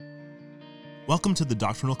Welcome to the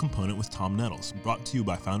Doctrinal Component with Tom Nettles, brought to you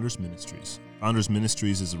by Founders Ministries. Founders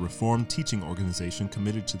Ministries is a Reformed teaching organization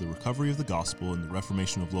committed to the recovery of the gospel and the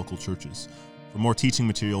reformation of local churches. For more teaching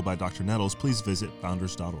material by Dr. Nettles, please visit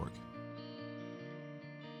founders.org.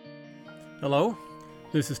 Hello,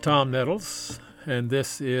 this is Tom Nettles, and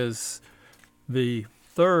this is the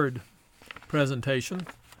third presentation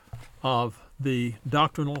of the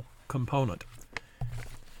Doctrinal Component.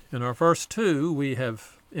 In our first two, we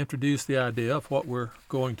have introduced the idea of what we're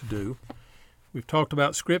going to do. We've talked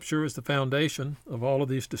about Scripture as the foundation of all of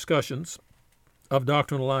these discussions of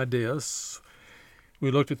doctrinal ideas. We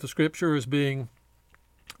looked at the Scripture as being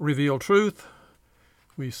revealed truth.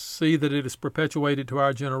 We see that it is perpetuated to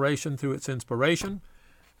our generation through its inspiration.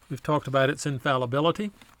 We've talked about its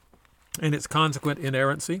infallibility and its consequent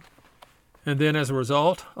inerrancy. And then as a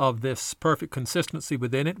result of this perfect consistency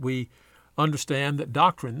within it, we understand that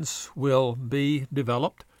doctrines will be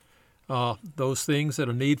developed, those things that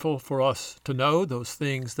are needful for us to know, those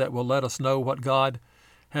things that will let us know what God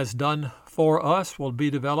has done for us will be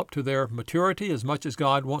developed to their maturity as much as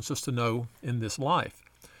God wants us to know in this life.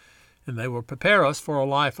 And they will prepare us for a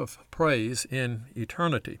life of praise in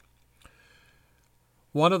eternity.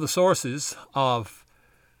 One of the sources of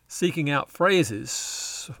seeking out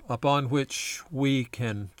phrases upon which we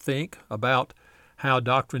can think about how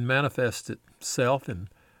doctrine manifests itself in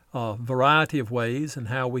a variety of ways and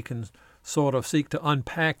how we can sort of seek to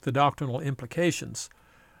unpack the doctrinal implications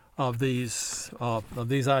of these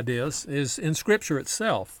ideas is in Scripture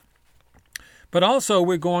itself. But also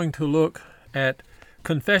we're going to look at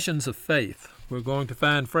confessions of faith. We're going to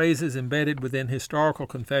find phrases embedded within historical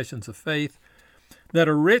confessions of faith that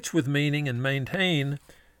are rich with meaning and maintain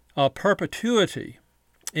a perpetuity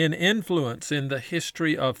in influence in the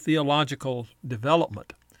history of theological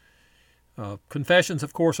development. Confessions,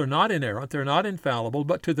 of course, are not inerrant, they're not infallible,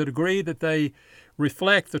 but to the degree that they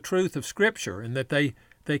reflect the truth of Scripture and that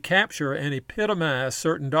they capture and epitomize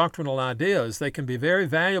certain doctrinal ideas, they can be very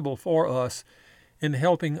valuable for us in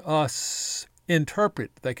helping us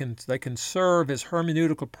interpret. They can serve as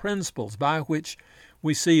hermeneutical principles by which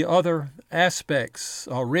we see other aspects,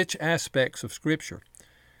 rich aspects of Scripture.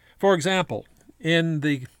 For example, in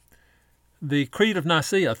the Creed of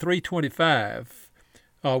Nicaea 325,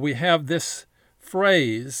 we have this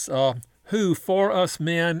phrase, who for us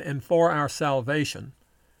men and for our salvation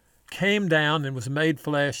came down and was made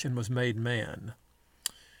flesh and was made man.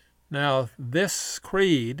 Now, this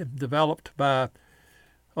creed, developed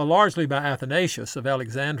largely by Athanasius of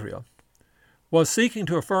Alexandria, was seeking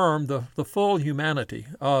to affirm the full humanity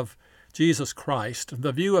of Jesus Christ.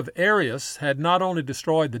 The view of Arius had not only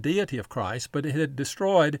destroyed the deity of Christ, but it had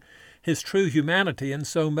destroyed his true humanity and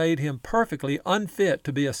so made him perfectly unfit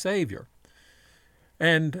to be a Savior.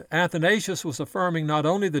 And Athanasius was affirming not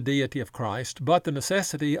only the deity of Christ, but the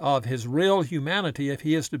necessity of his real humanity if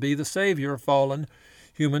he is to be the Savior of fallen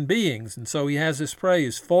human beings. And so he has this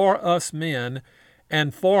phrase, for us men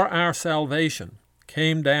and for our salvation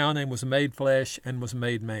came down and was made flesh and was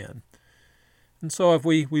made man. And so if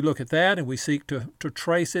we look at that and we seek to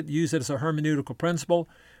trace it, use it as a hermeneutical principle,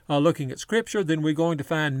 looking at Scripture, then we're going to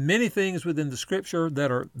find many things within the Scripture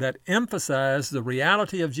that emphasize the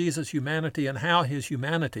reality of Jesus' humanity and how his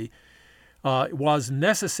humanity was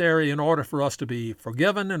necessary in order for us to be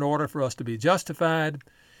forgiven, in order for us to be justified,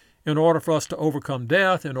 in order for us to overcome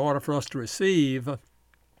death, in order for us to receive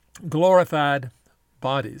glorified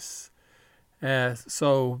bodies.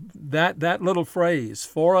 So that little phrase,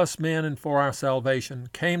 for us men and for our salvation,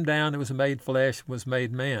 came down and was made flesh, was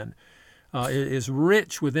made man, is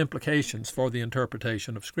rich with implications for the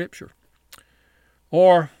interpretation of Scripture.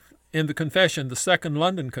 Or in the confession, the Second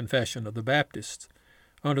London Confession of the Baptists,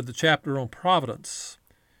 under the chapter on providence,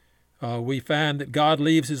 we find that God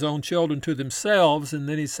leaves his own children to themselves, and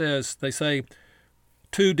then they say,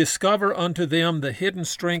 to discover unto them the hidden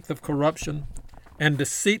strength of corruption and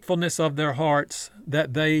deceitfulness of their hearts,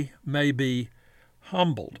 that they may be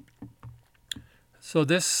humbled. So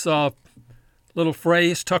this little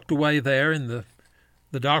phrase tucked away there in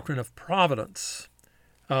the doctrine of providence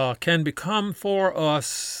can become for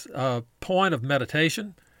us a point of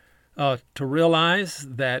meditation, to realize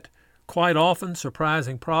that quite often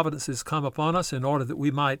surprising providences come upon us in order that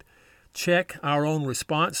we might check our own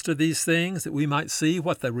response to these things, that we might see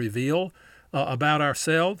what they reveal about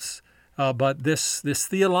ourselves. But this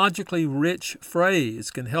theologically rich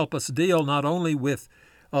phrase can help us deal not only with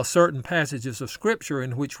certain passages of Scripture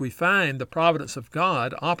in which we find the providence of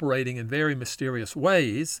God operating in very mysterious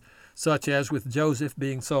ways, such as with Joseph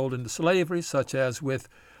being sold into slavery, such as with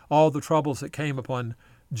all the troubles that came upon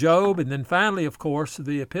Job, and then finally, of course,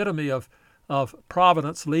 the epitome of of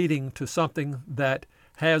providence leading to something that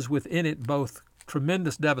has within it both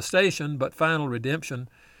tremendous devastation but final redemption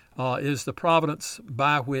is the providence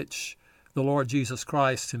by which the Lord Jesus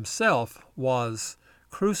Christ himself was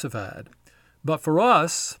crucified. But for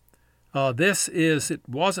us, it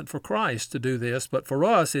wasn't for Christ to do this, but for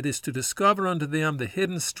us it is to discover unto them the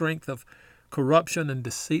hidden strength of corruption and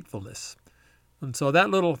deceitfulness. And so that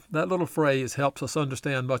little phrase helps us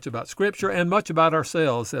understand much about Scripture and much about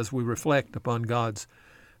ourselves as we reflect upon God's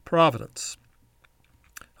providence.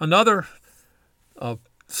 Another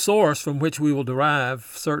source from which we will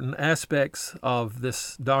derive certain aspects of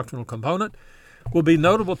this doctrinal component will be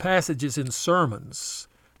notable passages in sermons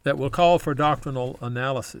that will call for doctrinal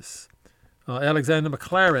analysis. Alexander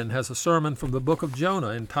Maclaren has a sermon from the book of Jonah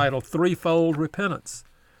entitled Threefold Repentance.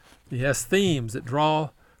 He has themes that draw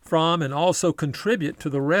from and also contribute to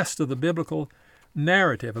the rest of the biblical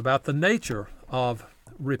narrative about the nature of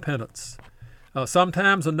repentance.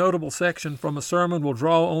 Sometimes a notable section from a sermon will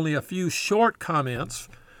draw only a few short comments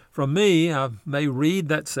from me. I may read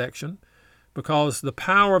that section because the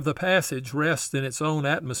power of the passage rests in its own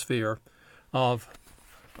atmosphere of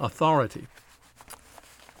authority.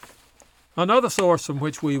 Another source from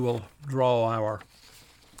which we will draw our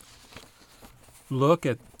look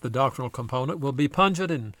at the doctrinal component will be pungent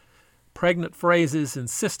and pregnant phrases and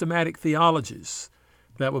systematic theologies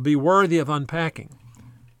that will be worthy of unpacking.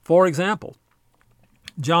 For example,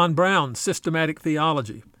 John Brown's Systematic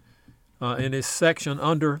Theology, in his section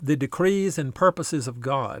under the decrees and purposes of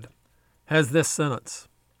God, has this sentence: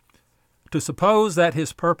 "To suppose that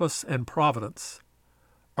his purpose and providence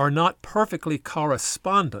are not perfectly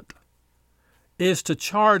correspondent is to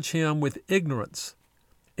charge him with ignorance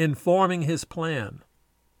in forming his plan,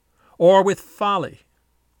 or with folly,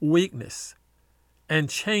 weakness, and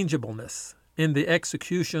changeableness in the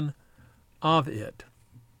execution of it."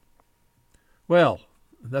 Well,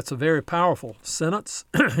 that's a very powerful sentence.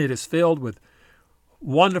 It is filled with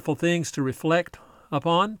wonderful things to reflect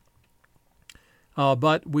upon.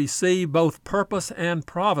 But we see both purpose and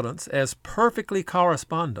providence as perfectly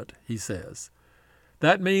correspondent, he says.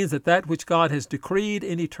 That means that which God has decreed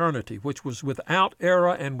in eternity, which was without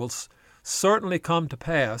error and will certainly come to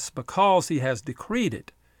pass because he has decreed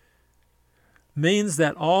it, means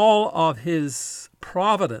that all of his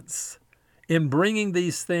providence in bringing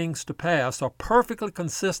these things to pass are perfectly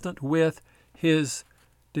consistent with his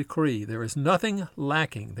decree. There is nothing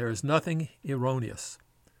lacking. There is nothing erroneous.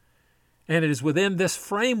 And it is within this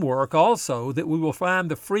framework also that we will find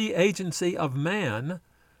the free agency of man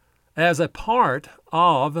as a part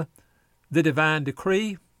of the divine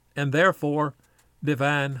decree and therefore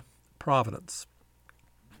divine providence.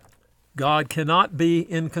 God cannot be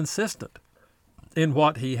inconsistent in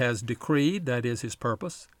what he has decreed, that is his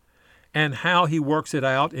purpose, and how he works it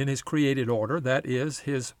out in his created order, that is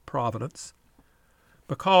his providence.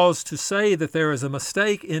 Because to say that there is a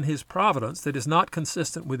mistake in his providence that is not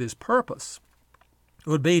consistent with his purpose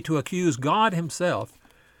would be to accuse God himself,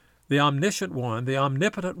 the omniscient one, the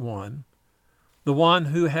omnipotent one, the one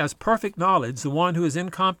who has perfect knowledge, the one who is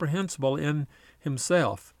incomprehensible in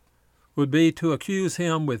himself, would be to accuse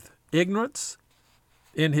him with ignorance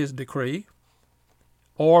in his decree,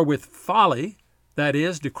 or with folly, that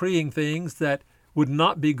is, decreeing things that would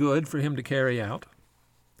not be good for him to carry out,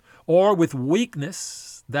 or with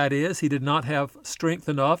weakness, that is, he did not have strength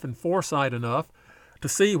enough and foresight enough to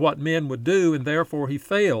see what men would do, and therefore he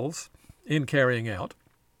fails in carrying out,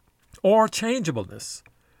 or changeableness,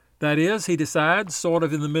 that is, he decides sort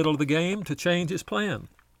of in the middle of the game to change his plan.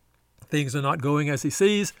 Things are not going as he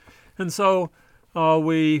sees, and so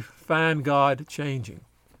we find God changing.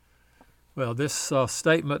 Well, this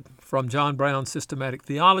statement from John Brown's Systematic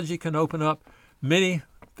Theology can open up many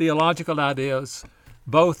theological ideas,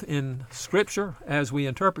 both in Scripture as we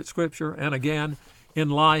interpret Scripture, and again in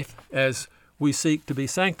life as we seek to be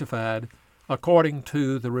sanctified according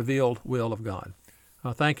to the revealed will of God.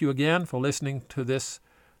 Thank you again for listening to this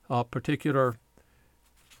particular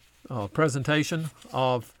presentation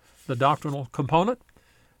of the doctrinal component,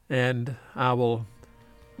 and I will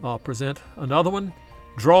present another one,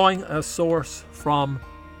 drawing a source from,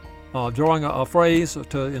 drawing a phrase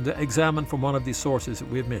to examine from one of these sources that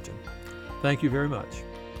we have mentioned. Thank you very much.